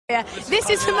Yeah, this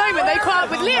is the moment they caught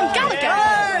up with Liam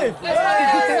Gallagher.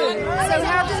 So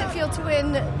how does it feel to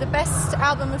win the best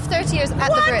album of 30 years at the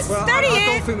Brits? Well, I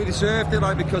don't think we deserved it,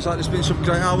 because there's been some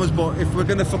great albums, but if we're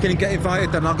going to fucking get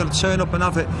invited, then I'm going to turn up and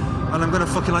have it, and I'm going to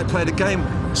fucking play the game,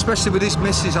 especially with these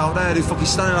misses out there who fucking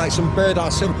standing like some bird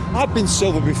out silver. I've been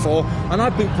silver before, and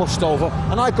I've been pushed over,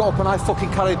 and I got up and I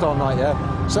fucking carried on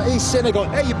So he's sitting there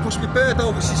going, hey, you pushed me bird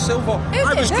over, she's silver.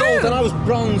 I was gold and I was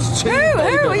bronze too.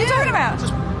 Who are you talking about?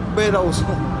 Just weirdos.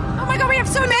 Oh my God, we have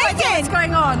so many things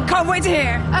going on. Can't wait to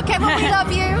hear. Okay, well, we love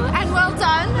you, and well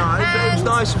done. It was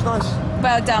nice, it was nice.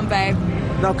 Well done, babe.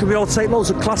 Now can we all take loads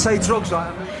of Class A drugs, Join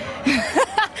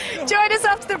us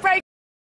after the break.